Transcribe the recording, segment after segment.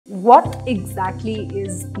What exactly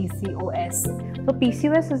is PCOS? So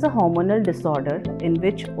PCOS is a hormonal disorder in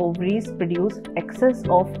which ovaries produce excess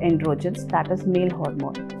of androgens, that is male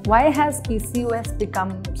hormone. Why has PCOS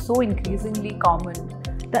become so increasingly common?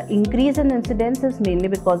 The increase in incidence is mainly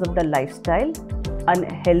because of the lifestyle,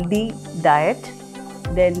 unhealthy diet,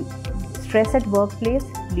 then stress at workplace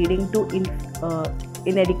leading to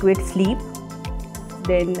inadequate sleep,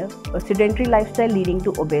 then a sedentary lifestyle leading to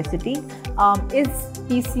obesity. Is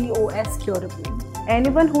PCOS curable?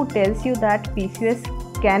 Anyone who tells you that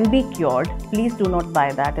PCOS can be cured, please do not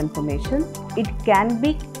buy that information. It can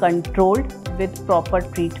be controlled with proper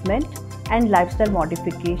treatment and lifestyle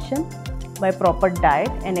modification by proper diet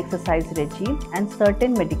and exercise regime and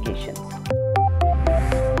certain medications.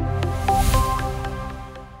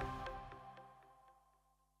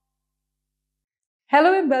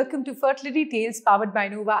 Hello and welcome to Fertility Tales powered by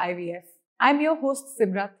Nova IVF. I'm your host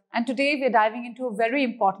Simrat, and today we're diving into a very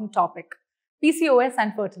important topic, PCOS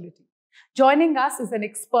and fertility. Joining us is an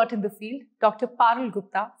expert in the field, Dr. Parul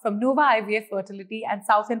Gupta from Nova IVF Fertility and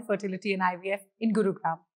Southern Fertility and IVF in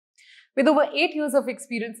Gurugram. With over 8 years of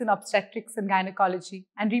experience in obstetrics and gynecology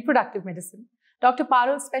and reproductive medicine, Dr.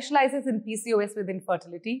 Parul specializes in PCOS with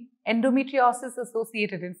infertility,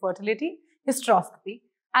 endometriosis-associated infertility, hysteroscopy,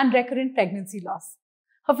 and recurrent pregnancy loss.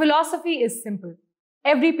 Her philosophy is simple.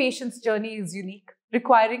 Every patient's journey is unique,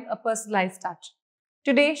 requiring a personalized touch.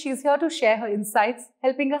 Today, she's here to share her insights,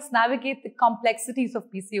 helping us navigate the complexities of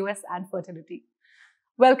PCOS and fertility.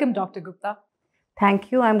 Welcome, Dr. Gupta.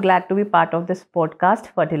 Thank you. I'm glad to be part of this podcast,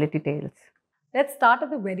 Fertility Tales. Let's start at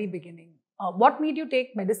the very beginning. What made you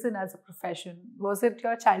take medicine as a profession? Was it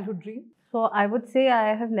your childhood dream? So I would say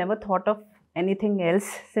I have never thought of anything else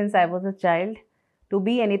since I was a child to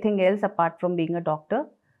be anything else apart from being a doctor.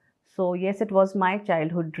 So yes, it was my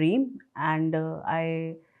childhood dream, and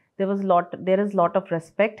there is lot of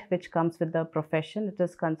respect which comes with the profession. It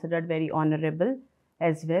is considered very honorable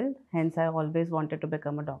as well. Hence, I always wanted to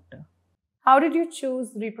become a doctor. How did you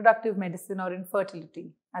choose reproductive medicine or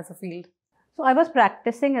infertility as a field? So I was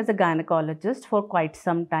practicing as a gynecologist for quite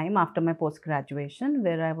some time after my post-graduation,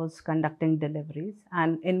 where I was conducting deliveries.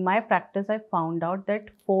 And in my practice, I found out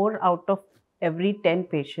that 4 out of every 10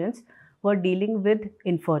 patients were dealing with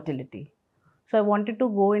infertility. So I wanted to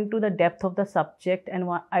go into the depth of the subject, and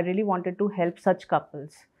I really wanted to help such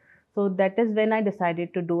couples. So that is when I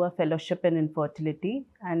decided to do a fellowship in infertility.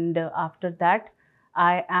 And after that,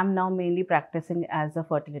 I am now mainly practicing as a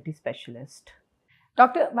fertility specialist.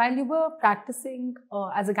 Doctor, while you were practicing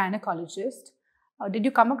as a gynecologist, did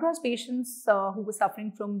you come across patients who were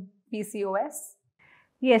suffering from PCOS?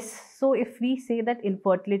 Yes. So if we say that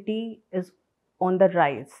infertility is on the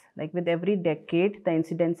rise, like with every decade, the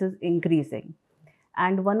incidence is increasing.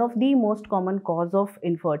 And one of the most common cause of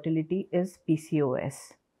infertility is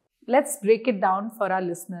PCOS. Let's break it down for our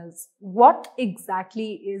listeners. What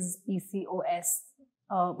exactly is PCOS?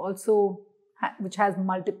 Which has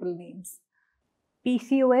multiple names.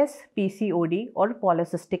 PCOS, PCOD or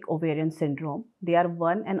polycystic ovarian syndrome, they are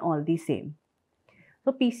one and all the same.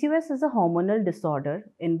 So PCOS is a hormonal disorder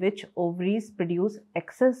in which ovaries produce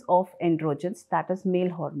excess of androgens, that is male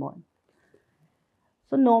hormone.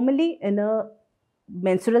 So normally in a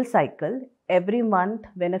menstrual cycle, every month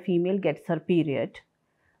when a female gets her period,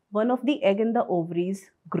 one of the egg in the ovaries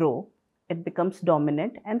grow, it becomes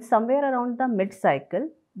dominant, and somewhere around the mid-cycle,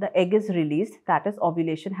 the egg is released, that is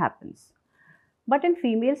ovulation happens. But in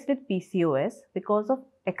females with PCOS, because of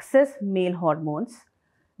excess male hormones,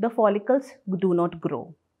 the follicles do not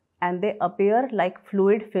grow and they appear like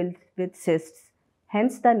fluid filled with cysts,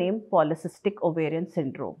 hence the name polycystic ovarian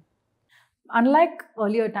syndrome. Unlike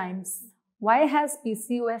earlier times, why has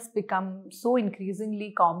PCOS become so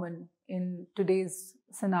increasingly common in today's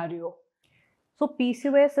scenario? So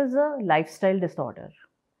PCOS is a lifestyle disorder.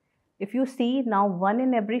 If you see now, 1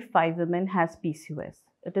 in every 5 women has PCOS.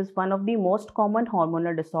 It is one of the most common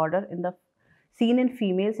hormonal disorder seen in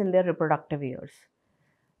females in their reproductive years.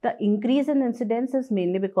 The increase in incidence is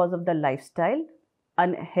mainly because of the lifestyle,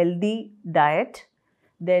 unhealthy diet,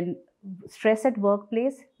 then stress at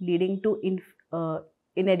workplace leading to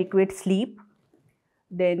inadequate sleep,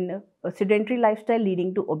 then a sedentary lifestyle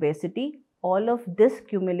leading to obesity. All of this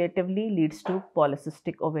cumulatively leads to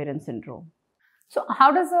polycystic ovarian syndrome. So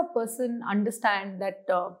how does a person understand that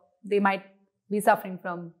they might be suffering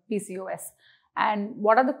from PCOS, and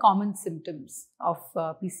what are the common symptoms of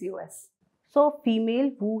PCOS? So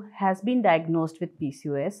female who has been diagnosed with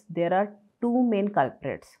PCOS, there are 2 main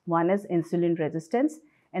culprits. One is insulin resistance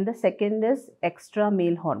and the second is extra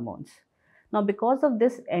male hormones. Now because of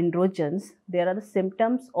this androgens, there are the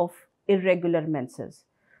symptoms of irregular menses.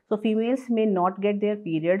 So females may not get their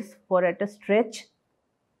periods for at a stretch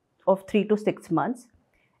of 3 to 6 months.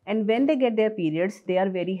 And when they get their periods, they are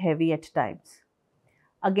very heavy at times.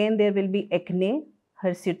 Again, there will be acne,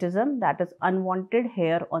 hirsutism, that is unwanted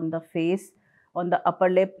hair on the face, on the upper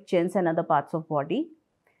lip, chins and other parts of body.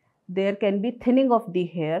 There can be thinning of the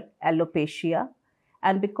hair, alopecia,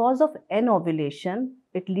 and because of anovulation,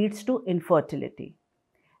 it leads to infertility.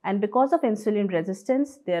 And because of insulin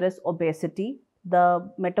resistance, there is obesity.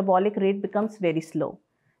 The metabolic rate becomes very slow.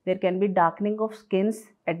 There can be darkening of skins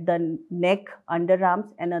at the neck, underarms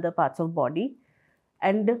and other parts of body.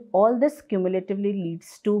 And all this cumulatively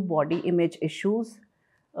leads to body image issues,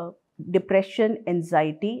 depression,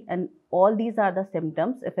 anxiety, and all these are the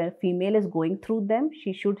symptoms. If a female is going through them,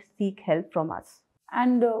 she should seek help from us.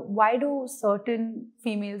 And why do certain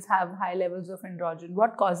females have high levels of androgen?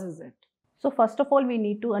 What causes it? So first of all, we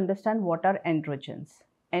need to understand what are androgens.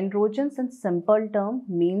 Androgens in simple term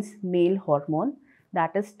means male hormone,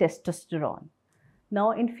 that is testosterone.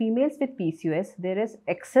 Now in females with PCOS, there is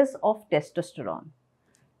excess of testosterone.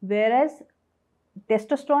 Whereas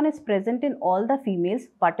testosterone is present in all the females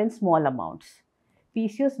but in small amounts.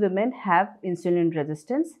 PCOS women have insulin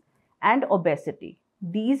resistance and obesity.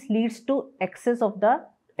 These leads to excess of the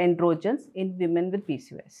androgens in women with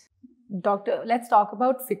PCOS. Doctor, let's talk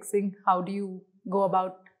about fixing. How do you go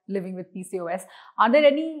about living with PCOS? Are there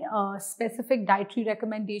any specific dietary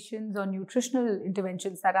recommendations or nutritional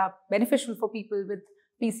interventions that are beneficial for people with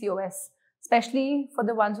PCOS, especially for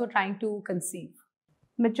the ones who are trying to conceive?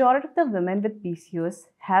 Majority of the women with PCOS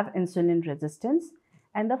have insulin resistance,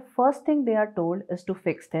 and the first thing they are told is to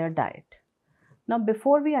fix their diet. Now,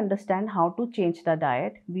 before we understand how to change the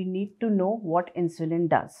diet, we need to know what insulin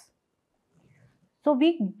does. So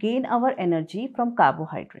we gain our energy from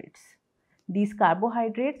carbohydrates. These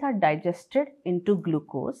carbohydrates are digested into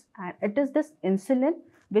glucose, and it is this insulin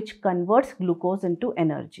which converts glucose into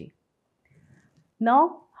energy.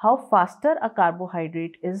 Now, how faster a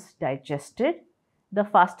carbohydrate is digested, the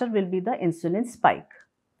faster will be the insulin spike.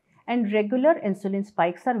 And regular insulin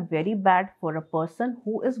spikes are very bad for a person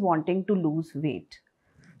who is wanting to lose weight.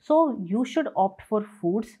 So you should opt for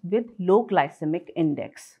foods with low glycemic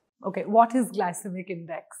index. Okay, what is glycemic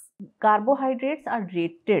index? Carbohydrates are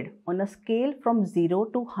rated on a scale from 0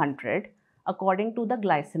 to 100 according to the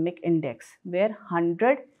glycemic index, where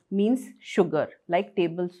 100 means sugar, like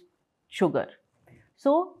table sugar.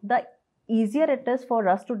 So the easier it is for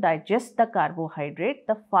us to digest the carbohydrate,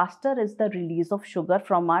 the faster is the release of sugar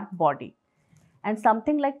from our body. And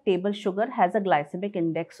something like table sugar has a glycemic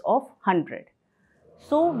index of 100.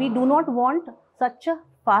 So we do not want such a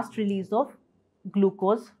fast release of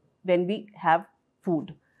glucose when we have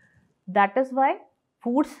food. That is why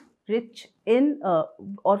foods rich in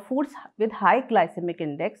or foods with high glycemic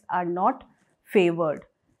index are not favored.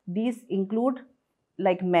 These include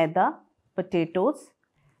like maida, potatoes,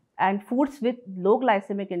 and foods with low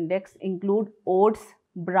glycemic index include oats,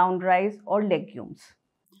 brown rice or legumes.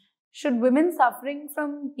 Should women suffering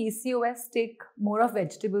from PCOS take more of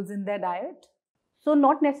vegetables in their diet? So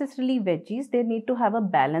not necessarily veggies, they need to have a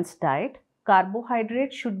balanced diet.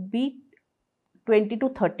 Carbohydrate should be 20 to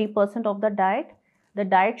 30% of the diet. The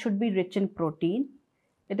diet should be rich in protein.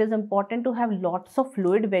 It is important to have lots of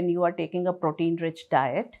fluid when you are taking a protein rich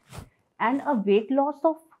diet. And a weight loss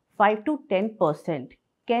of 5 to 10%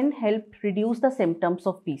 can help reduce the symptoms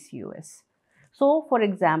of PCOS. So for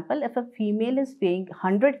example, if a female is weighing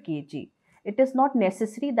 100 kg, it is not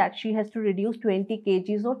necessary that she has to reduce 20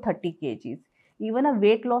 kgs or 30 kgs. Even a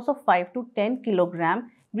weight loss of 5 to 10 kg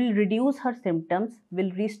will reduce her symptoms, will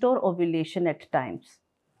restore ovulation at times.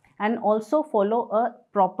 And also follow a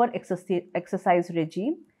proper exercise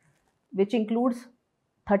regime, which includes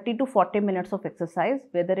 30 to 40 minutes of exercise,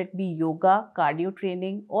 whether it be yoga, cardio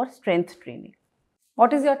training or strength training.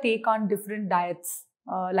 What is your take on different diets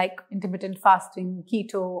like intermittent fasting,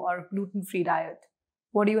 keto or gluten-free diet?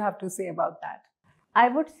 What do you have to say about that? I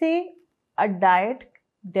would say a diet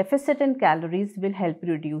deficit in calories will help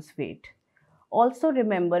reduce weight. Also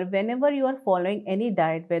remember, whenever you are following any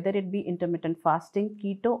diet, whether it be intermittent fasting,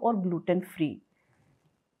 keto or gluten-free,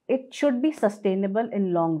 it should be sustainable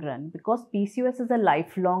in long run because PCOS is a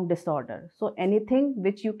lifelong disorder. So anything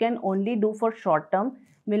which you can only do for short term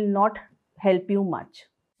will not help you much.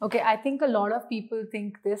 Okay, I think a lot of people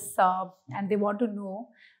think this and they want to know,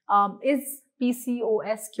 is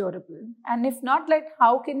PCOS curable? And if not, like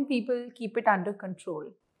how can people keep it under control?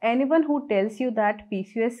 Anyone who tells you that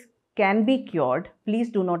PCOS can be cured, please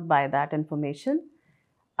do not buy that information.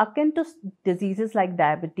 Akin to diseases like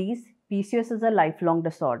diabetes, PCOS is a lifelong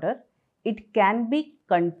disorder. It can be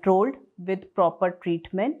controlled with proper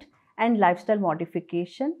treatment and lifestyle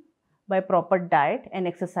modification by proper diet and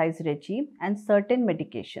exercise regime and certain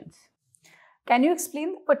medications. Can you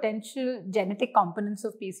explain the potential genetic components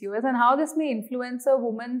of PCOS and how this may influence a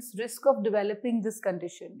woman's risk of developing this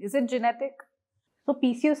condition? Is it genetic? So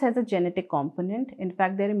PCOS has a genetic component. In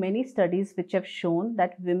fact, there are many studies which have shown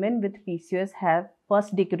that women with PCOS have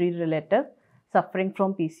first degree relative suffering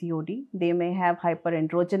from PCOD. They may have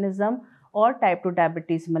hyperandrogenism or type 2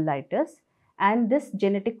 diabetes mellitus, and this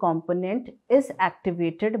genetic component is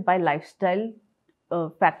activated by lifestyle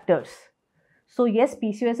factors. So yes,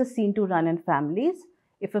 PCOS is seen to run in families.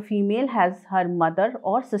 If a female has her mother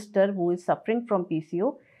or sister who is suffering from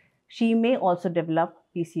PCO, she may also develop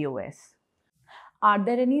PCOS. Are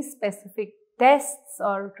there any specific tests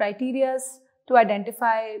or criteria to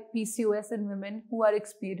identify PCOS in women who are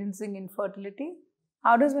experiencing infertility?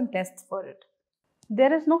 How does one test for it?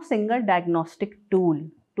 There is no single diagnostic tool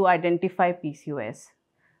to identify PCOS.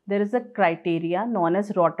 There is a criteria known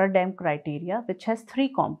as Rotterdam criteria, which has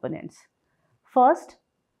 3 components. First,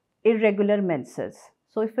 irregular menses.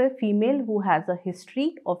 So if a female who has a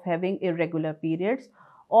history of having irregular periods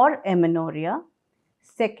or amenorrhea.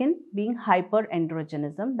 Second, being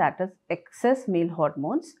hyperandrogenism, that is excess male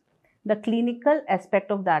hormones. The clinical aspect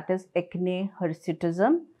of that is acne,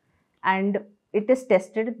 hirsutism, and it is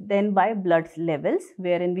tested then by blood levels,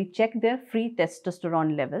 wherein we check their free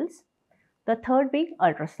testosterone levels. The third being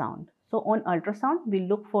ultrasound. So on ultrasound, we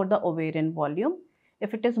look for the ovarian volume.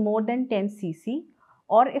 If it is more than 10 cc,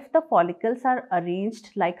 or if the follicles are arranged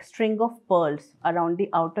like string of pearls around the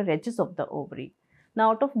outer edges of the ovary.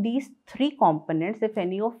 Now, out of these 3 components, if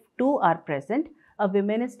any of 2 are present, a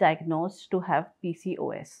woman is diagnosed to have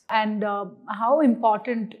PCOS. And how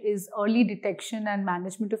important is early detection and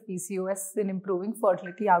management of PCOS in improving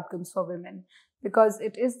fertility outcomes for women? Because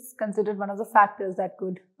it is considered one of the factors that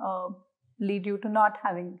could lead you to not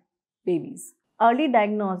having babies. Early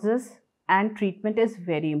diagnosis and treatment is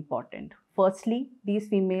very important. Firstly, these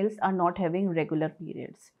females are not having regular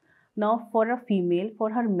periods. Now, for a female, for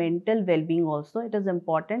her mental well-being also, it is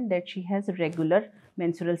important that she has regular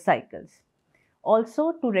menstrual cycles.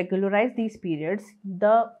 Also, to regularize these periods,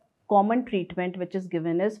 the common treatment which is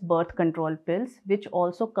given is birth control pills, which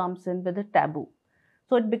also comes in with a taboo.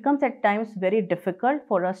 So it becomes at times very difficult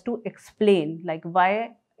for us to explain, like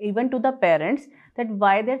why, even to the parents, that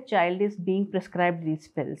why their child is being prescribed these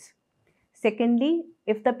pills. Secondly,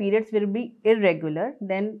 if the periods will be irregular,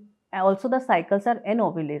 then also the cycles are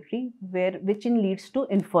anovulatory, which leads to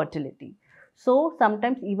infertility. So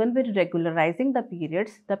sometimes even with regularizing the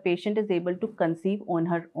periods, the patient is able to conceive on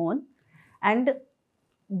her own, and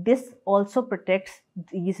this also protects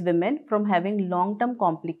these women from having long-term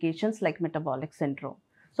complications like metabolic syndrome.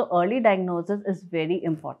 So early diagnosis is very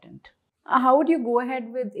important. How would you go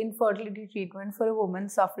ahead with infertility treatment for a woman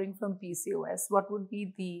suffering from PCOS? What would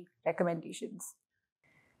be the recommendations?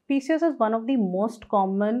 PCOS is one of the most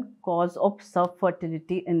common cause of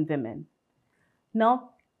subfertility in women. Now,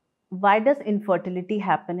 why does infertility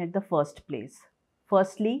happen at the first place?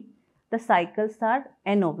 Firstly, the cycles are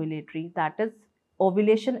anovulatory, that is,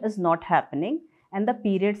 ovulation is not happening and the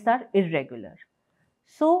periods are irregular.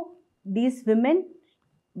 So, these women,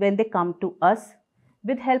 when they come to us,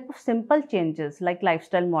 with help of simple changes like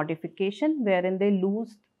lifestyle modification, wherein they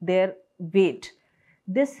lose their weight,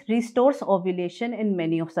 this restores ovulation in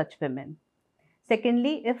many of such women.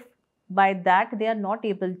 Secondly, if by that they are not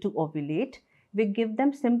able to ovulate, we give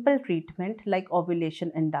them simple treatment like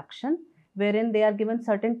ovulation induction, wherein they are given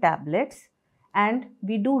certain tablets, and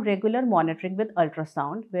we do regular monitoring with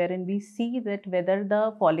ultrasound, wherein we see that whether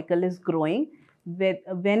the follicle is growing,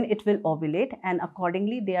 when it will ovulate, and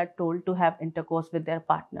accordingly they are told to have intercourse with their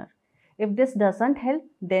partner. If this doesn't help,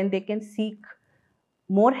 then they can seek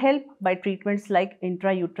more help by treatments like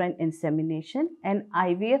intrauterine insemination, and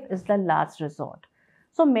IVF is the last resort.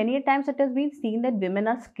 So many times it has been seen that women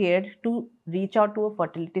are scared to reach out to a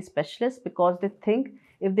fertility specialist because they think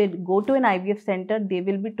if they go to an IVF center, they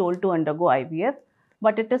will be told to undergo IVF,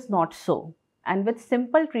 but it is not so. And with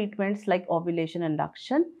simple treatments like ovulation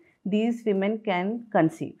induction, these women can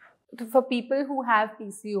conceive. For people who have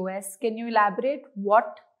PCOS, can you elaborate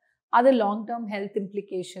what are the long-term health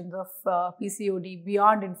implications of PCOD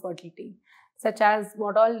beyond infertility, such as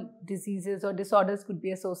what all diseases or disorders could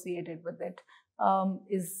be associated with it?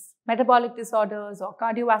 Is metabolic disorders or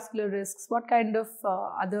cardiovascular risks, what kind of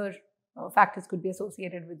other factors could be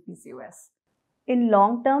associated with PCOS? In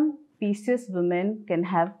long term, PCOS women can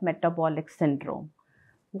have metabolic syndrome.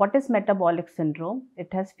 What is metabolic syndrome? It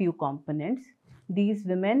has few components. These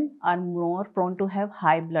women are more prone to have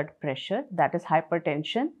high blood pressure, that is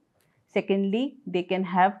hypertension. Secondly, they can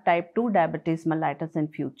have type 2 diabetes mellitus in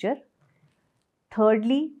future.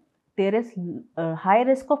 Thirdly, there is a high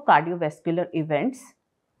risk of cardiovascular events.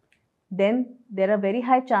 Then there are very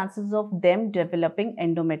high chances of them developing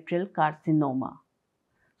endometrial carcinoma.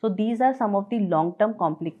 So these are some of the long-term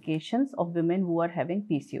complications of women who are having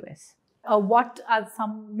PCOS. What are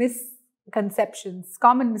some misconceptions,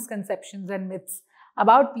 common misconceptions and myths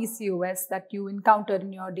about PCOS that you encounter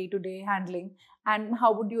in your day-to-day handling, and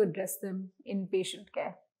how would you address them in patient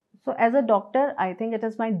care? So as a doctor, I think it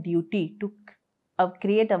is my duty to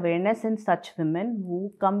create awareness in such women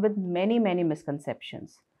who come with many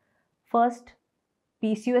misconceptions. First,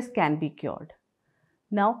 PCOS can be cured.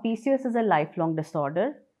 Now, PCOS is a lifelong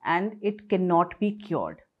disorder and it cannot be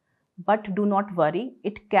cured. But do not worry,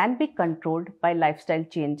 it can be controlled by lifestyle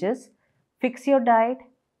changes. Fix your diet,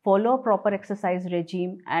 follow a proper exercise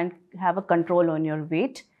regime, and have a control on your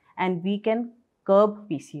weight, and we can curb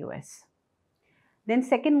PCOS. Then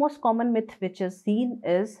second most common myth which is seen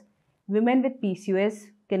is women with PCOS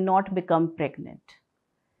cannot become pregnant.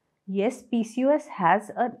 Yes, PCOS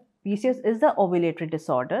is the ovulatory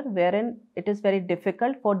disorder wherein it is very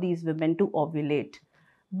difficult for these women to ovulate.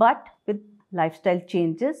 But with lifestyle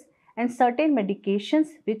changes and certain medications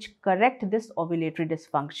which correct this ovulatory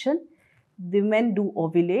dysfunction, women do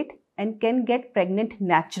ovulate and can get pregnant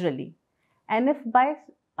naturally. And if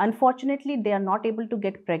unfortunately they are not able to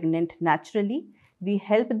get pregnant naturally, we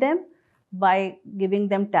help them by giving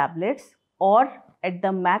them tablets, or at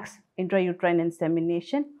the max intrauterine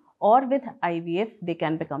insemination, or with IVF they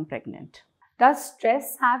can become pregnant. Does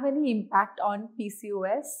stress have any impact on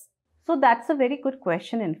PCOS? So that's a very good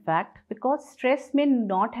question, in fact, because stress may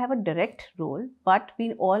not have a direct role, but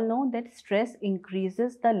we all know that stress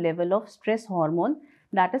increases the level of stress hormone,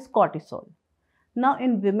 that is cortisol. Now,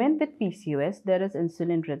 in women with PCOS, there is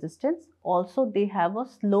insulin resistance. Also, they have a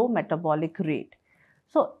slow metabolic rate.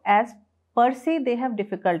 So, as per se, they have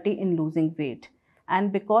difficulty in losing weight.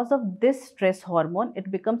 And because of this stress hormone,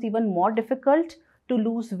 it becomes even more difficult to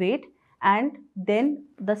lose weight. And then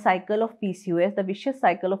the cycle of PCOS, the vicious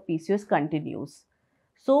cycle of PCOS continues.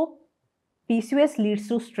 So, PCOS leads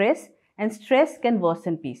to stress, and stress can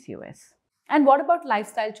worsen PCOS. And what about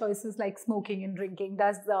lifestyle choices like smoking and drinking?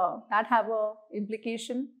 Does that have an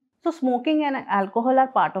implication? So, smoking and alcohol are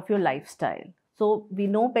part of your lifestyle. So, we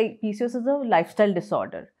know PCOS is a lifestyle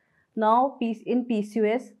disorder. Now, in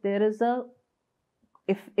PCOS, there is a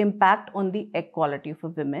impact on the egg quality of a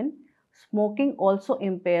woman. Smoking also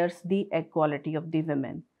impairs the egg quality of the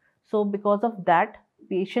women. So, because of that,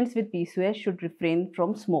 patients with PCOS should refrain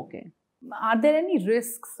from smoking. Are there any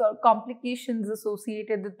risks or complications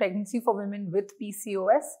associated with pregnancy for women with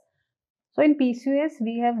PCOS? So in PCOS,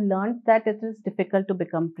 we have learned that it is difficult to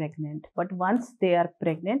become pregnant. But once they are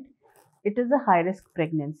pregnant, it is a high risk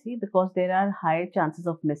pregnancy because there are high chances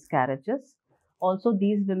of miscarriages. Also,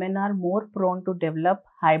 these women are more prone to develop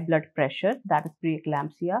high blood pressure, that is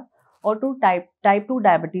preeclampsia, or to type 2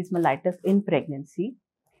 diabetes mellitus in pregnancy.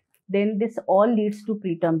 Then this all leads to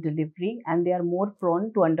preterm delivery, and they are more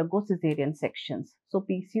prone to undergo cesarean sections. So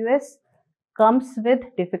PCOS comes with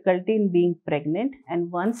difficulty in being pregnant, and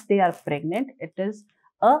once they are pregnant, it is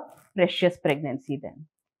a precious pregnancy then.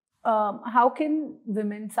 How can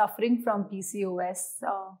women suffering from PCOS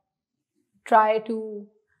try to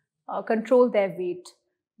control their weight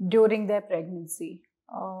during their pregnancy?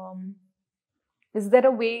 Is there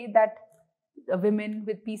a way that women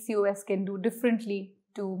with PCOS can do differently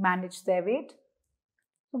to manage their weight?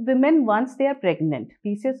 So women, once they are pregnant,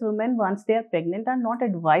 PCOS women, once they are pregnant, are not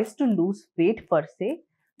advised to lose weight per se,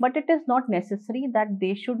 but it is not necessary that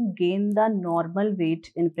they should gain the normal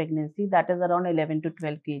weight in pregnancy, that is around 11 to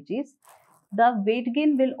 12 kgs. The weight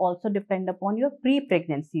gain will also depend upon your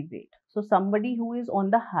pre-pregnancy weight. So somebody who is on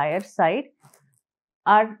the higher side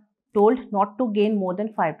are told not to gain more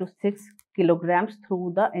than 5 to 6 kilograms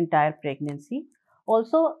through the entire pregnancy.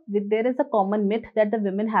 Also, there is a common myth that the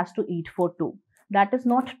women has to eat for 2. That is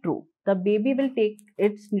not true. The baby will take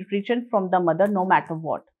its nutrition from the mother no matter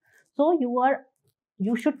what. So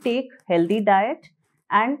you should take healthy diet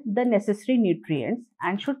and the necessary nutrients,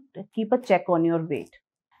 and should keep a check on your weight.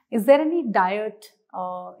 Is there any diet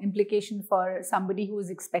implication for somebody who is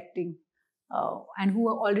expecting and who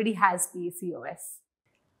already has PCOS?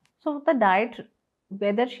 So the diet,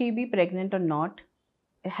 whether she be pregnant or not,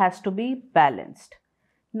 has to be balanced.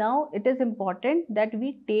 Now, it is important that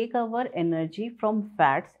we take our energy from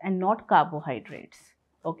fats and not carbohydrates.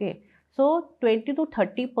 Okay, so 20 to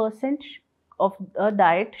 30% of a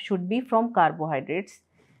diet should be from carbohydrates.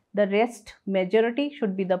 The rest, majority,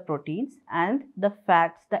 should be the proteins, and the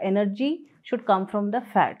fats, the energy should come from the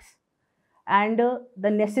fats. And the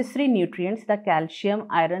necessary nutrients, the calcium,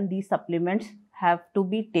 iron, these supplements have to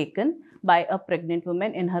be taken by a pregnant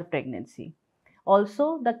woman in her pregnancy.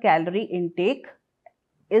 Also, the calorie intake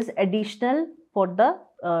is additional for the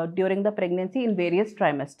during the pregnancy in various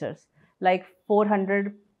trimesters, like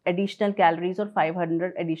 400 additional calories or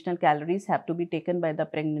 500 additional calories have to be taken by the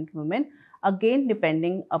pregnant woman, again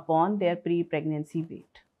depending upon their pre-pregnancy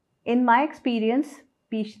weight. In my experience,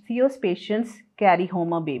 PCOS patients carry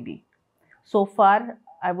home a baby. So far,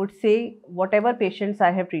 I would say whatever patients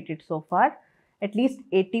I have treated so far, at least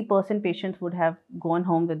 80% patients would have gone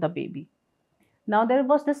home with the baby. Now, there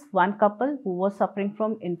was this one couple who was suffering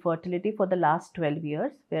from infertility for the last 12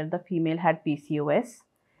 years, where the female had PCOS.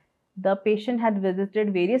 The patient had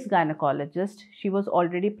visited various gynecologists. She was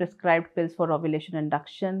already prescribed pills for ovulation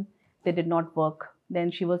induction. They did not work.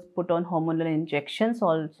 Then she was put on hormonal injections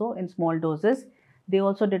also in small doses. They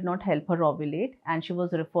also did not help her ovulate, and she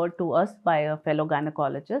was referred to us by a fellow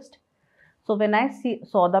gynecologist. So when I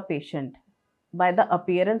saw the patient, by the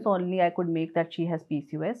appearance only I could make that she has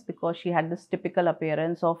PCOS, because she had this typical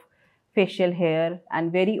appearance of facial hair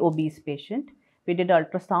and very obese patient. We did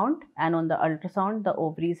ultrasound, and on the ultrasound the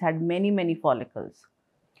ovaries had many follicles.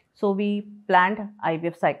 So we planned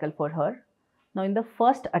IVF cycle for her. Now in the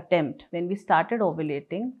first attempt, when we started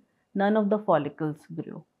ovulating, none of the follicles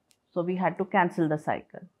grew. So we had to cancel the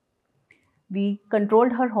cycle. We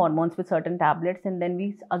controlled her hormones with certain tablets, and then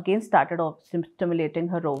we again started stimulating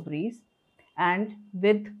her ovaries. And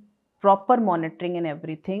with proper monitoring and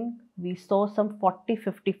everything, we saw some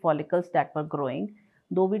 40-50 follicles that were growing,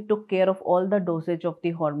 though we took care of all the dosage of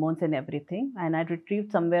the hormones and everything, and I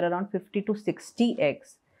retrieved somewhere around 50 to 60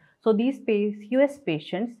 eggs. So these PCOS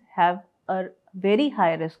patients have a very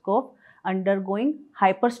high risk of undergoing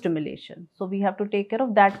hyperstimulation. So we have to take care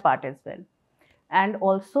of that part as well. And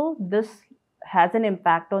also this has an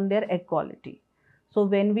impact on their egg quality. So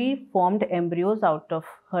when we formed embryos out of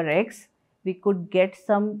her eggs, we could get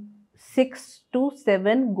some 6 to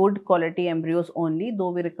 7 good quality embryos only, though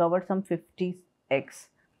we recovered some 50 eggs.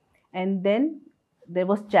 And then there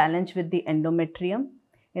was challenge with the endometrium.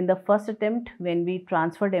 In the first attempt, when we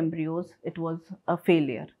transferred embryos, it was a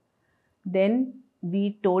failure. Then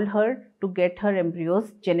we told her to get her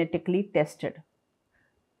embryos genetically tested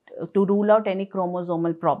to rule out any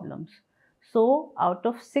chromosomal problems. So out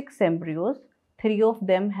of 6 embryos, 3 of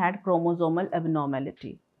them had chromosomal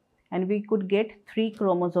abnormality, and we could get 3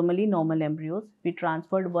 chromosomally normal embryos. We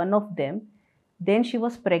transferred one of them. Then she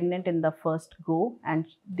was pregnant in the first go, and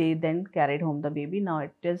they then carried home the baby. Now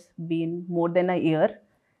it has been more than a year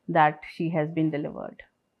that she has been delivered.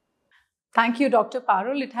 Thank you, Dr.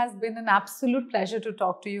 Parul. It has been an absolute pleasure to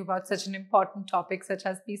talk to you about such an important topic such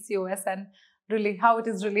as PCOS and really how it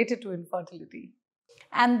is related to infertility.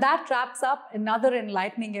 And that wraps up another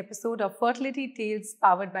enlightening episode of Fertility Tales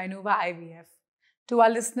powered by Nova IVF. To our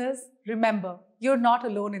listeners, remember, you're not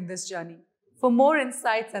alone in this journey. For more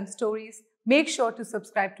insights and stories, make sure to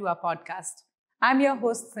subscribe to our podcast. I'm your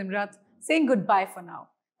host, Simrat, saying goodbye for now.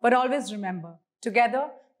 But always remember,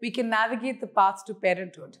 together, we can navigate the path to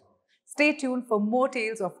parenthood. Stay tuned for more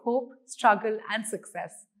tales of hope, struggle, and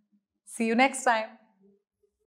success. See you next time.